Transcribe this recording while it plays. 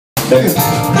I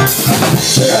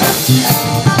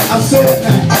said,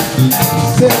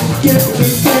 get me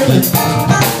feeling.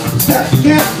 Get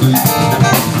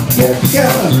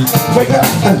together. Wake up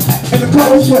in the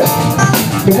cold sweat.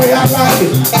 The way I like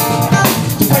it.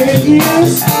 The way it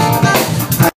is.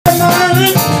 I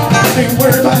ain't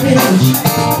worried about him.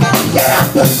 Get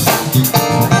up.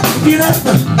 Get up.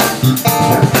 I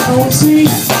don't see.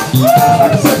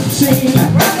 Like a sex machine.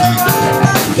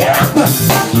 Get up.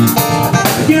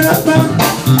 Get up.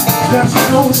 That's what I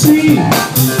don't see.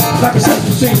 Like a sex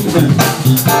machine.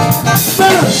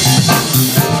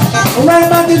 Around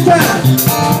about this time,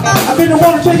 I've been the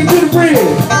one to take it to the bridge.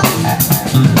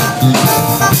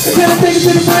 Can I take it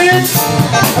to the bridge?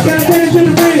 I gotta take it to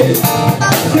the bridge.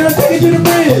 Can I take it to the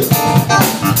bridge?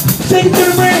 Take it to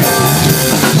the bridge.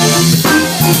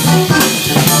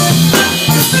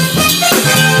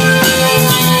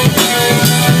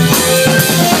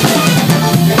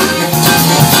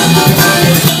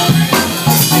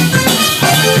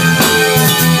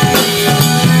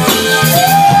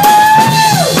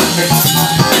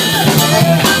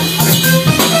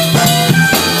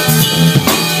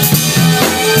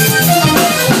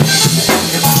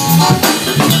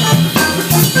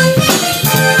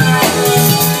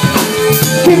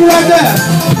 Keep it right there.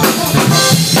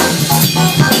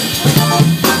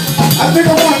 I think I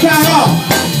want to count off.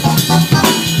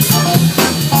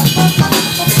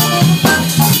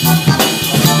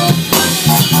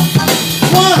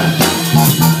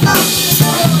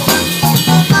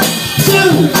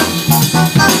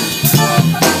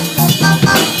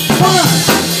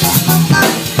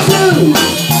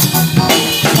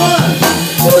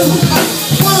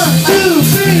 2,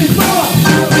 3, 4.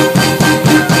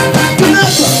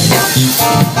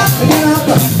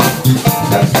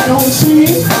 Don't see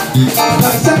like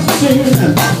a sex machine.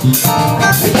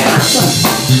 Get up.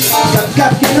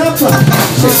 Got to get up.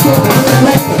 Shake your money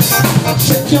maker.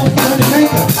 Shake your money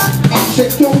maker.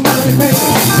 Shake your money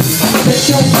maker. Shake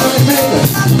your money maker.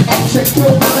 Shake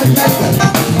your money maker.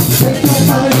 Shake your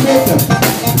money maker.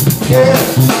 Yeah.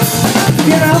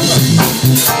 Get up.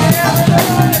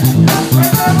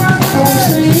 Don't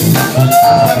see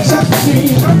like a sex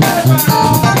machine.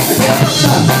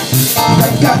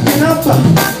 Got to get up.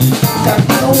 Got to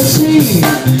get on the scene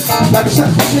like a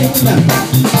sex machine.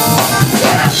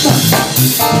 Get up.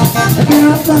 Get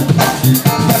up. Got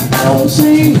to get on the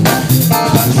scene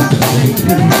like a sex machine.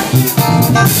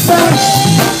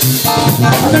 I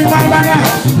think about it right now.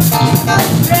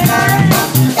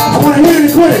 I want to hit it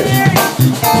and quit it.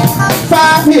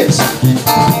 5 hits.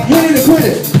 Hit it and quit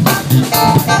it. I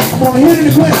want to hit it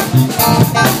and quit it.